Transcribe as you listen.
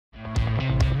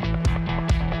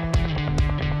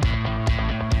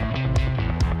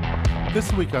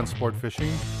This week on Sport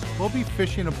Fishing, we'll be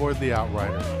fishing aboard the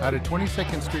Outrider at a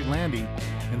 22nd Street landing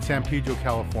in San Pedro,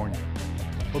 California.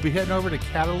 We'll be heading over to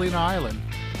Catalina Island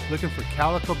looking for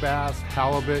calico bass,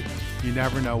 halibut. You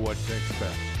never know what to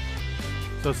expect.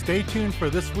 So stay tuned for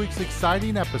this week's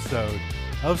exciting episode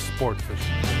of Sport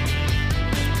Fishing.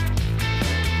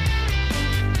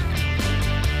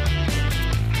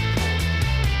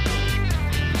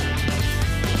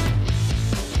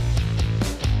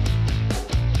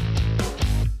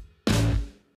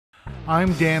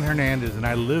 I'm Dan Hernandez and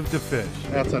I live to fish.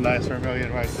 That's a nice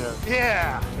vermilion right there.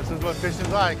 Yeah, this is what fishing's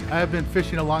like. I have been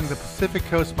fishing along the Pacific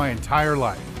coast my entire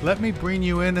life. Let me bring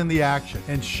you in the action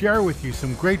and share with you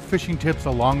some great fishing tips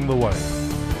along the way.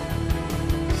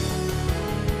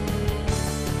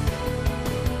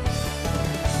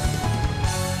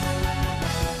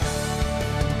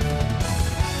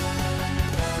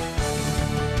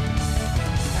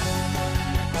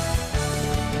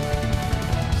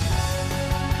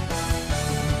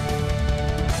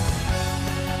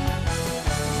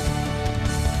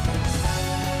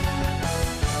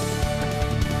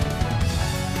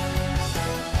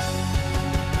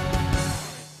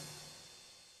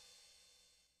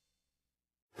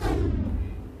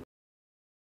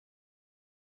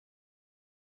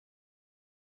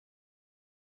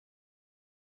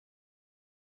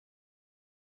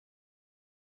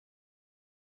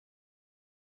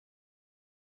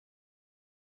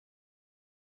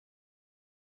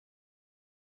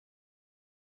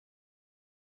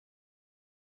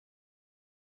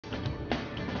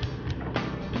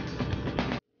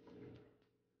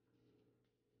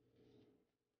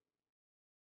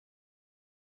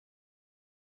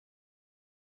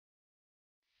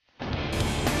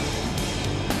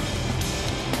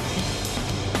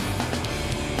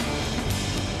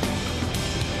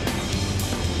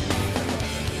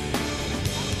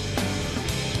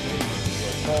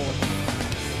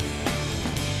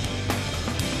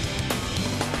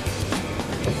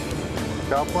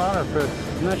 Calpron or fish?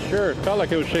 I'm not sure. It felt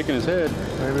like it was shaking his head.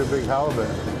 Maybe a big halibut.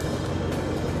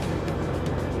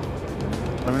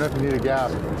 Let me know if you need a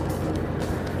gasp.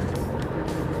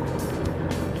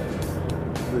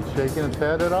 Is it shaking its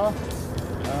head at all?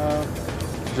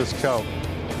 Just kelp.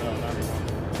 No, not anymore.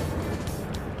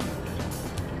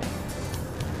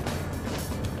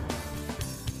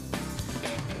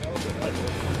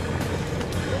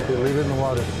 Okay, leave it in the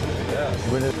water. Yeah.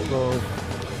 When it goes.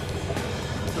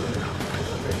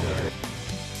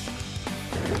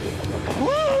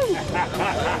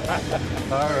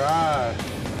 All right.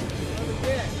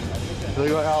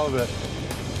 Legal halibut.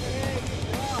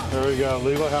 There we go,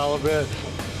 legal halibut.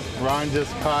 Ron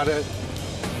just caught it.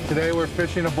 Today we're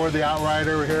fishing aboard the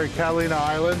Outrider. We're here at Catalina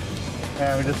Island,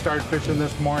 and we just started fishing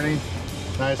this morning.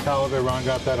 Nice halibut. Ron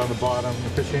got that on the bottom.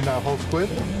 We're fishing whole squid?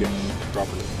 Yeah,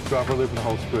 dropper loop. Dropper loop and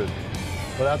whole squid.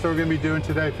 Well, that's what we're going to be doing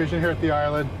today, fishing here at the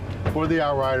island for the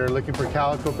Outrider, looking for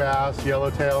calico bass,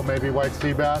 yellowtail, maybe white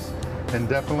sea bass, and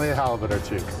definitely a halibut or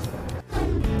two.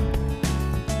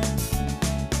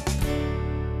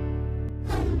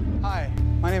 Hi,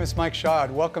 my name is Mike Shaw.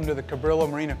 Welcome to the Cabrillo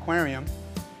Marine Aquarium.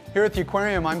 Here at the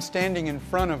aquarium, I'm standing in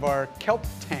front of our kelp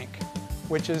tank,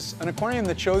 which is an aquarium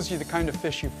that shows you the kind of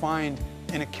fish you find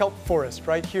in a kelp forest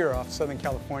right here off Southern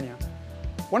California.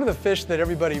 One of the fish that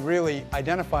everybody really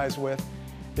identifies with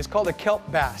is called a kelp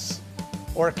bass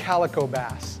or a calico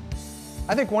bass.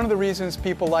 I think one of the reasons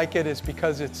people like it is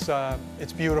because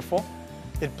it's beautiful.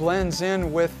 It blends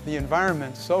in with the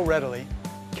environment so readily.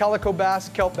 Calico bass,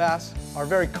 kelp bass are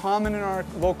very common in our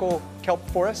local kelp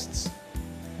forests.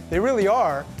 They really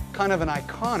are kind of an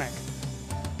iconic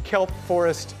kelp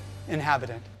forest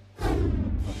inhabitant.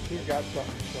 He's got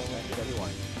something to show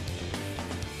everybody.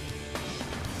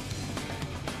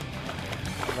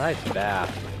 Nice bass.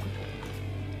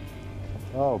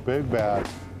 Oh, big bass.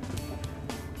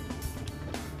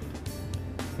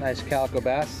 Nice calico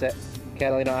bass set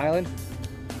Catalina Island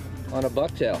on a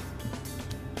bucktail.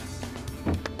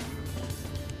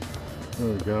 There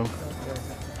we go.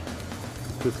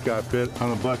 Just got bit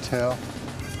on a bucktail.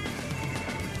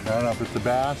 I don't know if it's a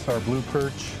bass or a blue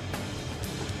perch.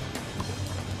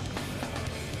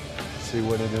 Let's see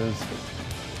what it is.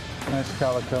 Nice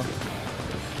calico.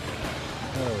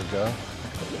 There we go.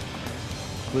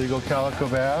 Legal calico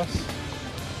bass.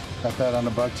 Got that on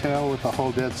the bucktail with a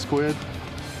whole dead squid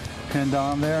pinned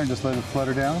on there, and just let it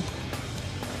flutter down.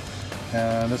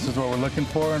 And this is what we're looking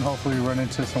for, and hopefully we run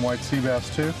into some white sea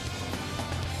bass too.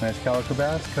 Nice calico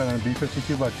bass, caught on a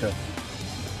B52 bucktail.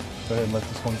 Go ahead and let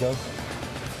this one go.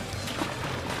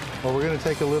 Well, we're going to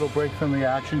take a little break from the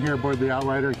action here aboard the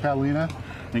Outrider at Catalina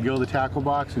and go to the tackle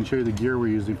box and show you the gear we're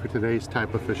using for today's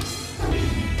type of fishing.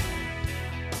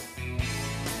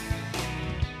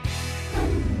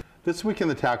 This week in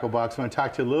the tackle box, I'm going to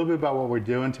talk to you a little bit about what we're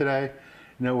doing today.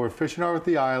 You know, we're fishing over at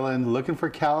the island, looking for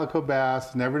calico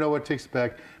bass, never know what to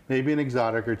expect, maybe an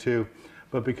exotic or two.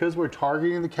 But because we're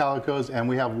targeting the calicos and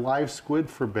we have live squid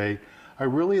for bait, I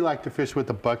really like to fish with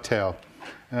the bucktail.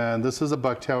 And this is a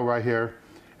bucktail right here.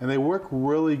 And they work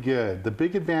really good. The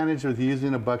big advantage with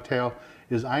using a bucktail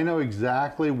is I know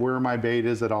exactly where my bait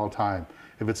is at all time.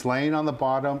 If it's laying on the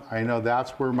bottom, I know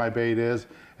that's where my bait is.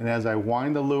 And as I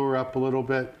wind the lure up a little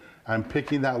bit, I'm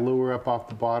picking that lure up off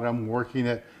the bottom, working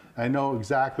it. I know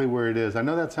exactly where it is. I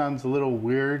know that sounds a little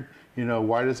weird, you know,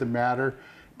 why does it matter?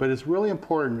 But it's really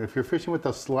important. If you're fishing with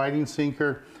a sliding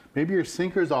sinker, maybe your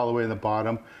sinker's all the way in the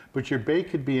bottom, but your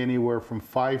bait could be anywhere from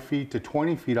 5 feet to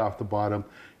 20 feet off the bottom.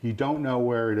 You don't know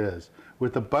where it is.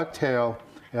 With the bucktail,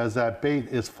 as that bait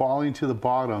is falling to the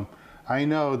bottom, I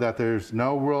know that there's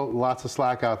lots of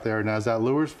slack out there, and as that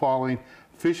lure's falling,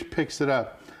 fish picks it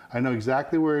up. I know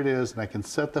exactly where it is, and I can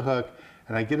set the hook,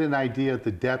 and I get an idea of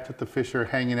the depth that the fish are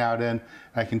hanging out in.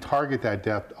 I can target that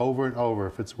depth over and over.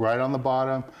 If it's right on the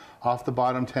bottom, off the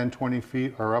bottom 10, 20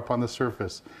 feet, or up on the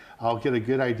surface, I'll get a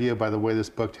good idea by the way this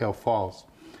bucktail falls.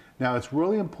 Now, it's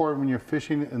really important when you're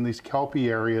fishing in these kelpie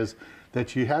areas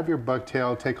that you have your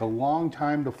bucktail take a long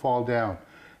time to fall down.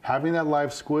 Having that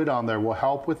live squid on there will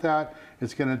help with that.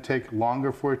 It's going to take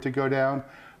longer for it to go down.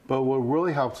 But what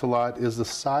really helps a lot is the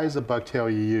size of bucktail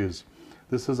you use.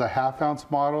 This is a 1/2 ounce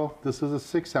model. This is a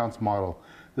 6 ounce model.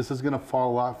 This is going to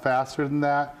fall a lot faster than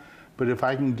that. But if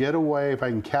I can get away, if I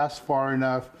can cast far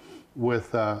enough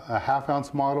with a 1/2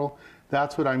 ounce model,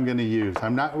 that's what I'm going to use.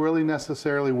 I'm not really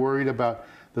necessarily worried about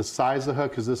the size of the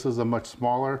hook because this is a much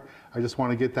smaller. I just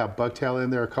want to get that bucktail in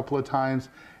there a couple of times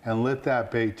and let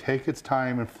that bait take its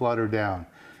time and flutter down.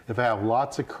 If I have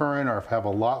lots of current or if I have a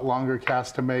lot longer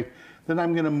cast to make, then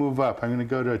I'm going to move up. I'm going to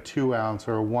go to a 2 ounce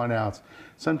or a 1 ounce.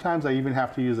 Sometimes I even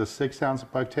have to use a 6 ounce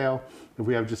bucktail if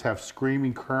we just have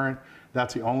screaming current.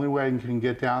 That's the only way I can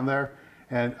get down there.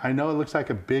 And I know it looks like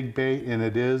a big bait, and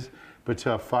it is, but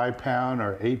to a 5 pound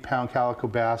or 8 pound calico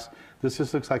bass, this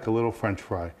just looks like a little French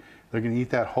fry. They're going to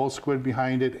eat that whole squid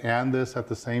behind it and this at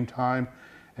the same time,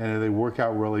 and they work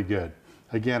out really good.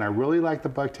 Again, I really like the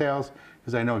bucktails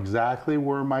because I know exactly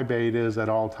where my bait is at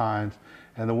all times.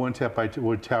 And the one tip I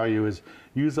would tell you is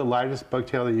use the lightest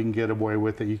bucktail that you can get away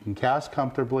with, that you can cast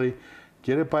comfortably,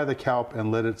 get it by the kelp,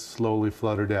 and let it slowly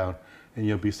flutter down. And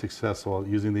you'll be successful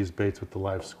using these baits with the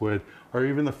live squid or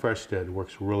even the fresh dead. It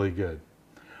works really good.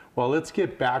 Well, let's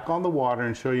get back on the water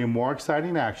and show you more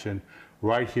exciting action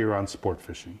right here on Sport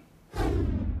Fishing.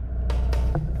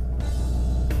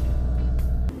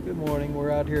 Good morning.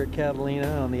 We're out here at Catalina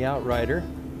on the Outrider,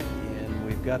 and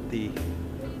we've got the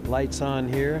lights on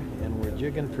here, and we're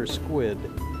jigging for squid.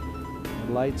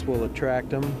 The lights will attract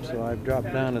them, so I've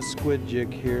dropped down a squid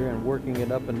jig here and working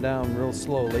it up and down real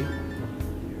slowly.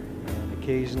 And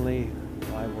occasionally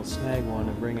I will snag one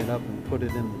and bring it up and put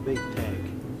it in the bait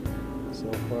tank.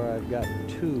 So far I've gotten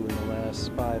 2 in the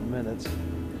last 5 minutes.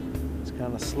 It's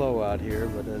kind of slow out here,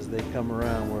 but as they come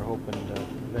around, we're hoping to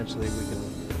eventually we can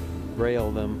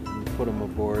braille them and put them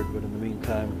aboard. But in the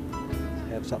meantime,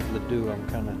 have something to do. I'm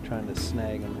kind of trying to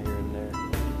snag them here and there.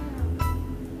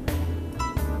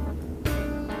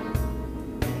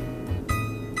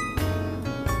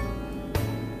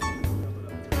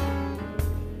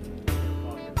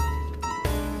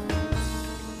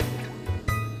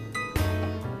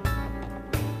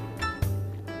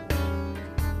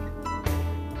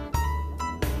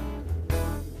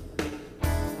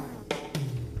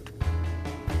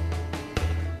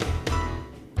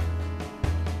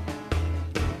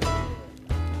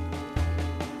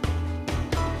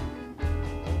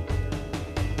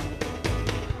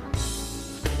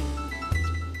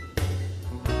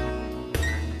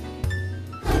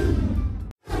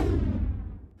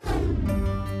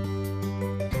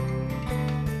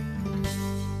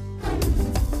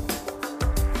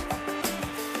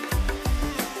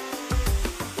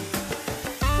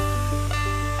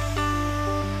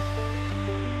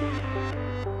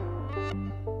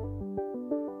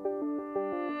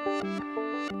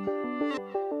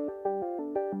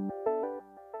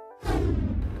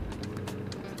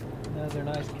 Another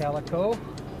nice calico.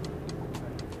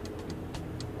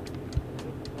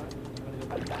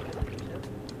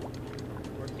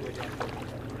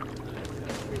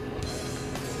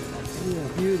 Yeah,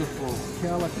 beautiful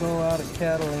calico out of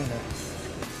Catalina.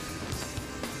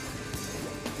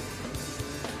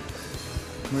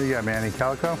 What do you got, Manny?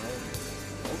 Calico?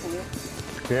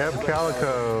 Yep,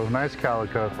 calico. Nice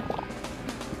calico.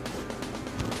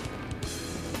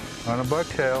 On a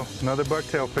bucktail. Another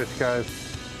bucktail fish, guys.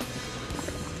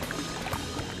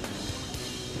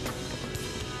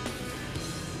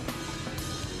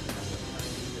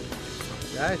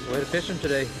 Nice, way to fish them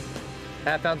today.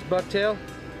 Half-ounce bucktail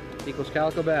equals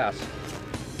calico bass.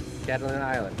 Catalina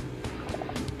Island.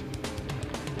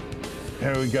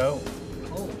 There we go.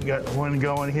 We got one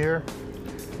going here.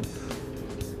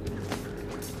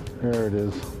 There it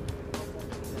is.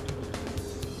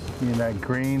 In that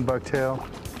green bucktail.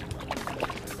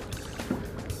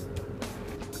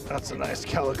 That's a nice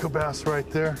calico bass right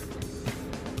there.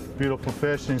 Beautiful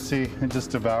fish, and you see it just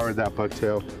devoured that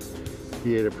bucktail.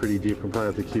 He ate it pretty deep. We'll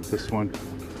probably have to keep this one.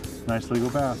 Nice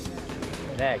legal bass.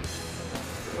 Egg.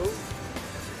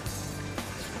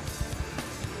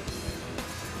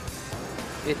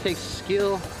 It takes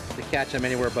skill to catch them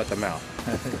anywhere but the mouth.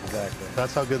 Exactly.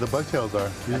 That's how good the bucktails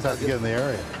are. You just have to get in the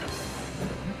area.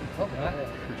 Oh,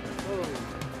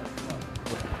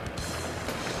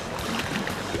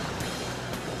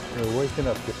 They're waking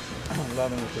up.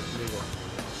 Loving with this legal.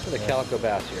 for the calico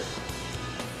bass here.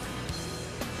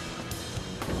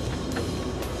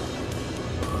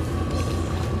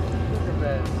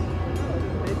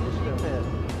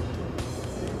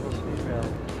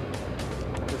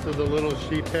 This is a little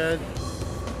sheephead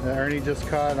that Ernie just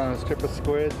caught on a strip of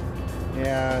squid,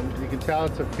 and you can tell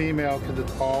it's a female because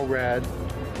it's all red.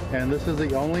 And this is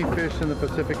the only fish in the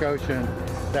Pacific Ocean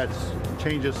that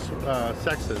changes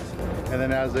sexes. And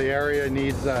then as the area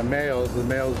needs males, the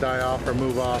males die off or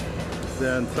move off,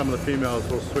 then some of the females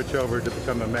will switch over to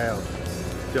become a male.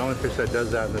 It's the only fish that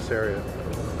does that in this area.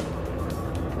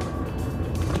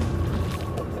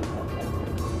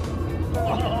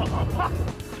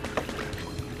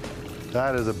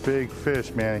 That is a big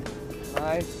fish, Manny.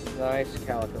 Nice, nice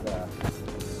calico bass.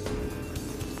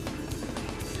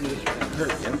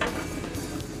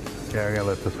 Yeah, I'm gonna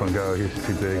let this one go. He's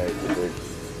too big.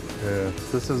 Yeah.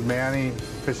 This is Manny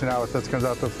fishing out with us. Comes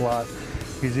out this lot.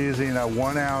 He's using a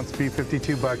 1 ounce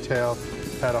B52 bucktail.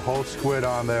 Had a whole squid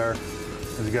on there.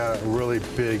 He's got a really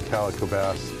big calico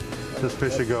bass. This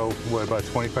fish should go, what, about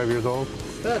 25 years old?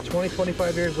 About 20,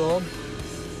 25 years old.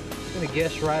 I'm gonna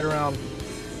guess right around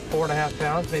 4.5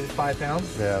 pounds, maybe 5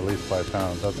 pounds. Yeah, at least 5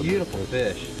 pounds. That's a Beautiful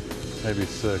fish. Maybe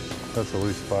 6. That's at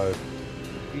least 5.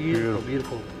 Beautiful,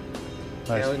 beautiful.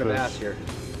 Nice Catalina fish. bass here.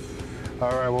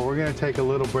 All right, well, we're gonna take a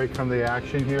little break from the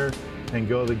action here and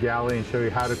go to the galley and show you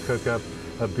how to cook up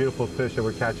a beautiful fish that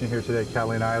we're catching here today at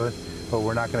Catalina Island. But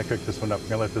we're not gonna cook this one up. We're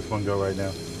gonna let this one go right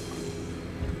now.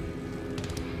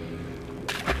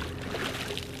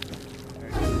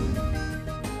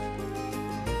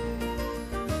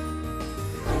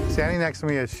 Standing next to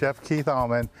me is Chef Keith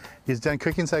Allman. He's done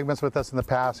cooking segments with us in the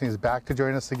past, and he's back to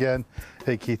join us again.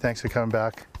 Hey Keith, thanks for coming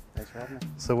back. Thanks for having me.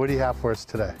 So what do you have for us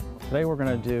today? Today we're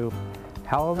going to do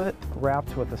halibut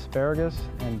wrapped with asparagus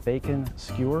and bacon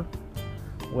skewer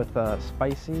with a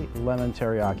spicy lemon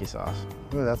teriyaki sauce.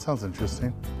 Ooh, that sounds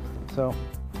interesting. So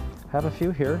I have a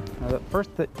few here. Now, the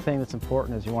first thing that's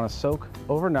important is you want to soak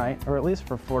overnight, or at least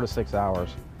for 4 to 6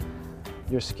 hours,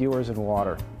 your skewers in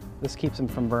water. This keeps them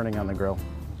from burning on the grill.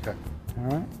 Okay. All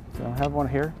right, so I have one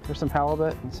here. Here's some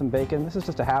halibut and some bacon. This is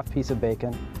just a half piece of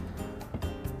bacon.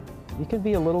 You can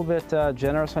be a little bit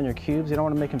generous on your cubes. You don't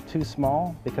want to make them too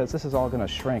small because this is all going to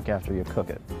shrink after you cook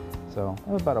it. So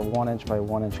I have about a 1 inch by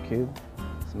 1 inch cube.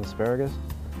 Some asparagus.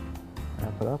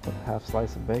 Wrap it up with a half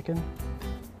slice of bacon.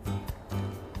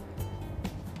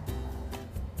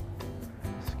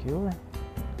 Skewer.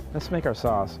 Let's make our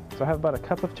sauce. So I have about a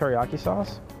cup of teriyaki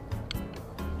sauce.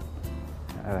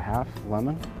 Add a half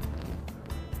lemon.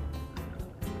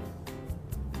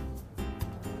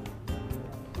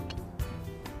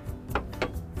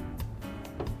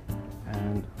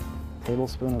 And a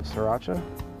tablespoon of sriracha.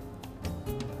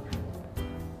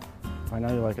 I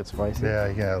know you like it spicy. Yeah,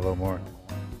 you can add a little more.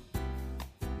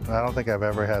 I don't think I've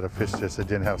ever had a fish dish that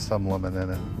didn't have some lemon in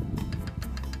it.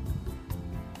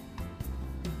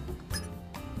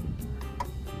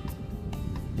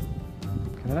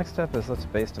 Okay, the next step is let's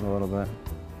baste them a little bit.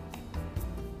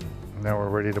 Now we're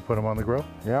ready to put them on the grill?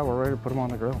 Yeah, we're ready to put them on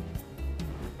the grill.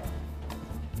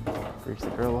 Grease the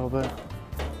grill a little bit.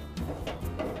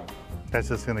 That's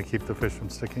just going to keep the fish from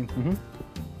sticking? Mm-hmm.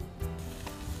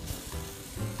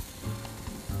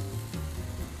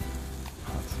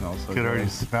 That smells so You good. could already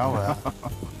smell that.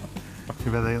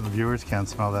 Too bad the viewers can't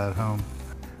smell that at home.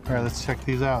 All right, let's check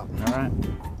these out. All right.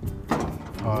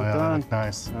 Oh, yeah, they done. look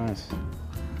nice. Nice.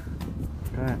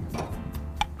 Okay.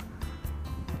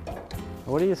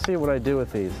 What do you see what I do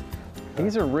with these?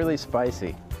 These are really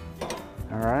spicy,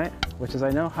 all right? Which is I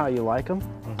know how you like them.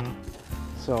 Mm-hmm.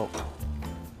 So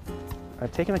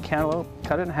I've taken the cantaloupe,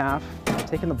 cut it in half, I've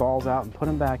taken the balls out and put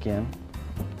them back in.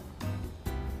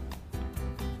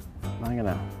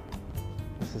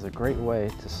 This is a great way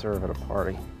to serve at a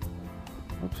party.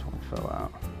 Oops, one fell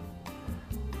out.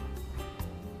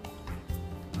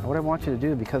 What I want you to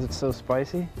do, because it's so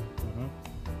spicy,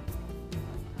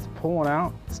 is pull one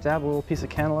out, stab a little piece of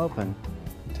cantaloupe, and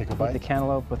Take a eat bite. the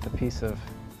cantaloupe with a piece of.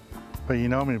 But you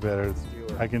know me better.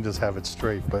 I can just have it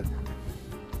straight, but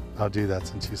I'll do that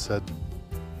since you said.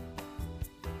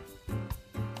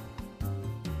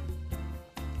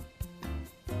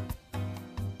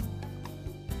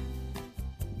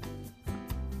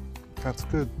 That's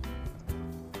good.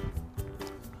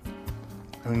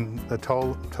 I mean, a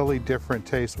totally different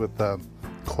taste with the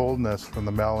coldness from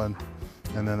the melon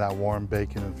and then that warm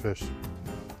bacon and fish.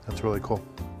 That's really cool.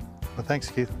 Well, thanks,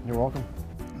 Keith. You're welcome.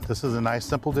 This is a nice,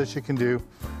 simple dish you can do.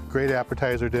 Great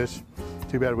appetizer dish.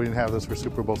 Too bad we didn't have this for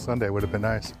Super Bowl Sunday. Would have been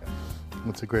nice.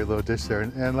 It's a great little dish there.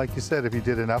 And like you said, if you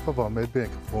did enough of them, it'd be like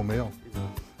a full meal.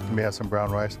 You may have some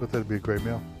brown rice with it. It'd be a great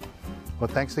meal. Well,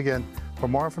 thanks again. For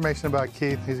more information about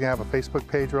Keith, he's going to have a Facebook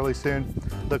page really soon.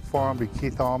 Look for him, be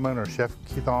Keith Allman or Chef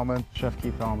Keith Allman. Chef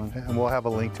Keith Allman. And we'll have a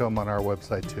link to him on our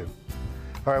website too.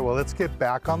 All right, well, let's get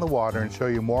back on the water and show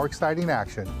you more exciting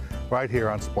action right here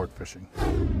on Sport Fishing.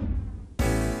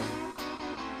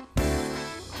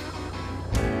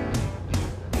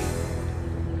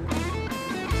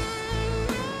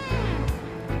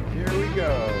 Here we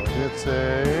go. It's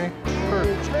a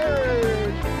perch.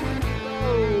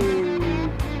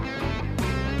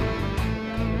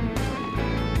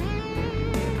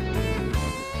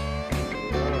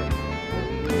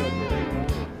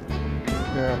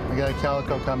 Here, we got a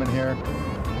calico coming here.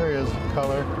 There he is,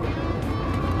 color.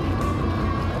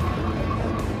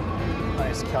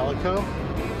 Nice calico.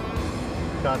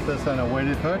 Got this on a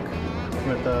weighted hook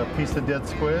with a piece of dead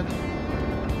squid.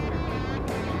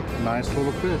 Nice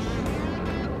little fish.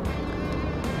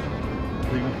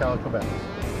 Legal calico bass.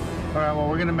 All right, well,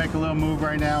 we're gonna make a little move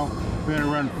right now. We're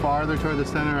gonna run farther toward the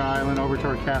center island, over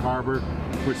toward Cat Harbor.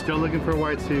 We're still looking for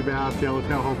white sea bass,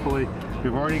 yellowtail, hopefully.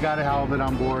 We've already got a halibut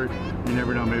on board. You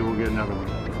never know, maybe we'll get another one.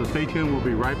 So stay tuned, we'll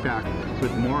be right back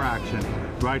with more action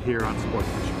right here on Sport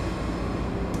Fishing.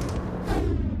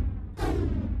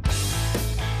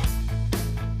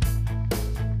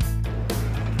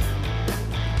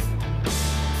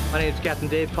 My name is Captain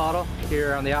Dave Cottle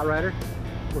here on the Outrider.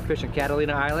 We're fishing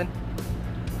Catalina Island.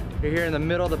 We're here in the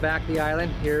middle of the back of the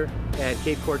island here at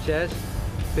Cape Cortez,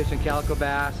 fishing calico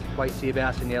bass, white sea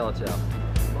bass, and yellowtail.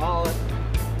 All it.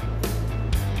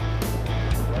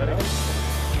 Ready?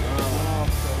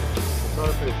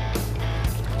 Perfect.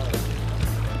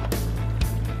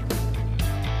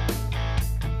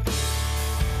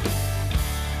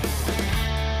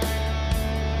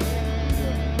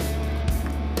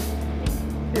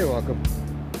 You're welcome.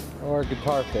 Or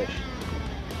guitar fish.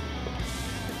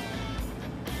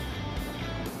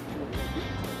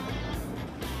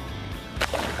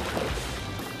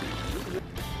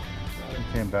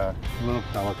 Came back, a little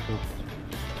calico.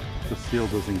 The seal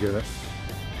doesn't get it.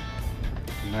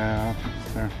 No,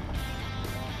 it's there.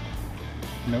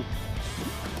 Nope.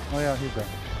 Oh yeah, he's there.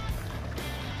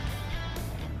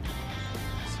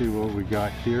 Let's see what we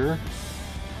got here.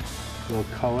 A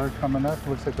little color coming up.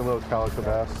 Looks like a little calico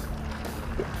bass.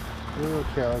 Little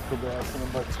calico bass in a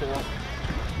bucktail.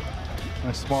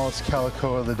 My smallest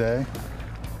calico of the day.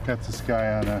 Got this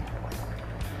guy on a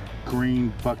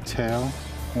green bucktail,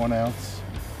 1 ounce.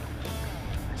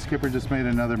 Skipper just made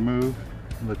another move.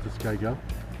 Let this guy go.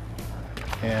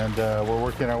 And we're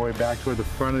working our way back toward the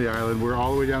front of the island. We're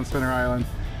all the way down Center Island,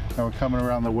 and we're coming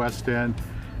around the west end.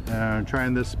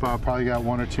 Trying this spot, probably got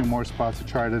 1 or 2 more spots to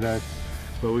try today.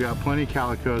 But we got plenty of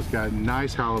calicos, got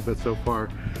nice halibut so far,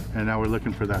 and now we're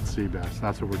looking for that sea bass.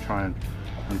 That's what we're trying.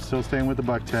 I'm still staying with the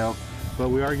bucktail, but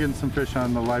we are getting some fish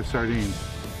on the live sardines.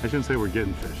 I shouldn't say we're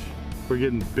getting fish. We're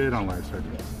getting bit on live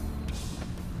sardines.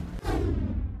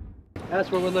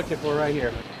 That's what we're looking for right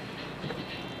here.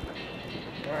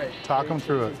 All right. Talk them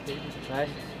through it. Nice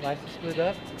and smooth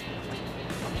up.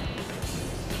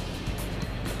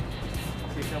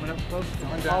 See coming up close?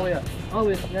 All the way up. All the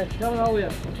way up. Yeah, coming all the way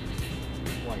up.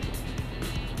 White.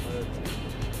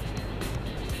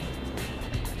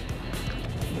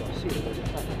 See it.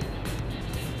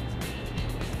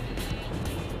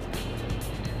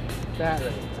 Bat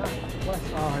ray.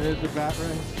 Oh, it is a bat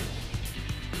ray.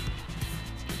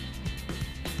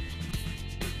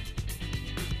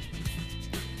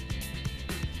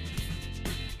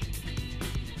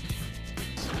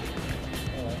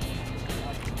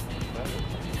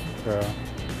 Yeah.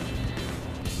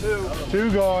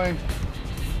 Two going.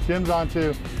 Jim's on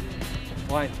 2.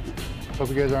 White. Hope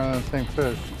you guys aren't on the same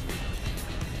fish.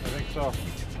 I think so.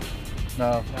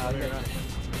 No. No,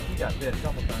 you got bit a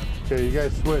couple times. Okay, you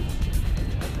guys switch.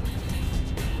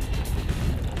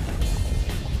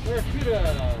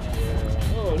 Barracuda.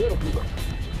 Oh, little people.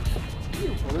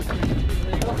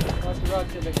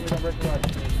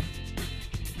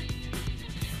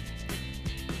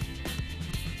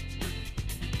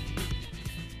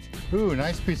 Ooh,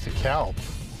 nice piece of kelp.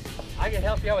 I can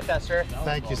help you out with that, sir.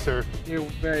 Thank you, sir. You're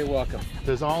very welcome.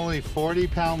 There's only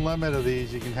 40-pound limit of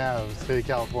these you can have in the state of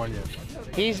California.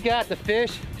 He's got the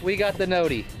fish, we got the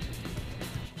noti.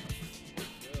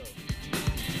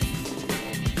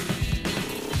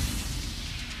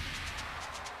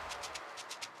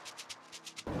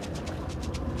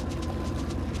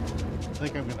 I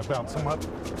think I'm gonna bounce them up.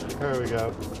 There we go.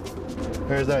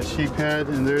 There's that sheep head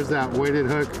and there's that weighted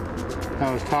hook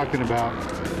I was talking about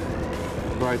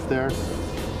right there.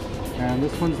 And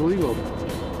this one's legal.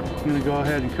 I'm gonna go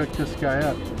ahead and cook this guy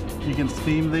up. You can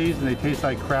steam these and they taste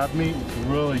like crab meat. It's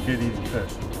really good eating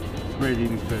fish. Great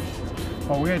eating fish.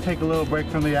 Well, we're gonna take a little break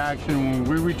from the action. When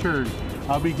we return,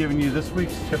 I'll be giving you this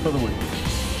week's tip of the week.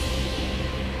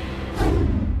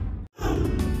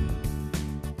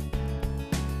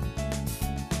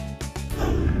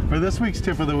 For this week's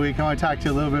tip of the week, I want to talk to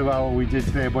you a little bit about what we did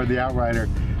today aboard the Outrider.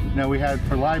 Now we had,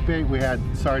 for live bait, we had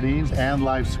sardines and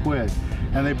live squid.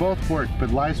 And they both worked,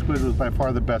 but live squid was by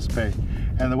far the best bait.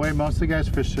 And the way most of the guys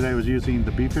fished today was using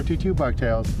the B52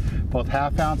 bucktails, both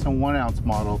 1/2 ounce and 1 ounce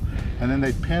model, and then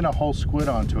they'd pin a whole squid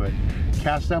onto it,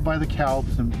 cast it out by the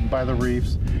kelps and by the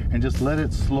reefs, and just let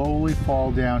it slowly fall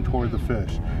down toward the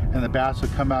fish. And the bass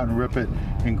would come out and rip it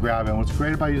and grab it. And what's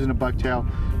great about using a bucktail,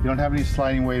 you don't have any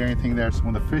sliding weight or anything there, so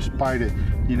when the fish bite it,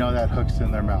 you know that hook's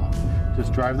in their mouth.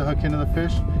 Just drive the hook into the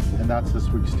fish, and that's this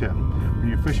week's tip. When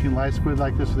you're fishing live squid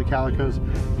like this with the calicos,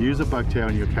 use a bucktail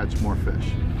and you'll catch more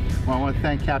fish. Well, I want to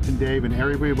thank Captain Dave and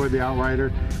everybody aboard the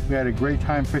Outrider. We had a great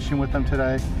time fishing with them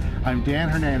today. I'm Dan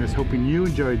Hernandez, hoping you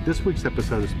enjoyed this week's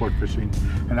episode of Sport Fishing,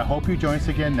 and I hope you join us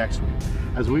again next week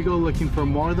as we go looking for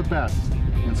more of the best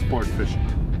in sport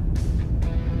fishing.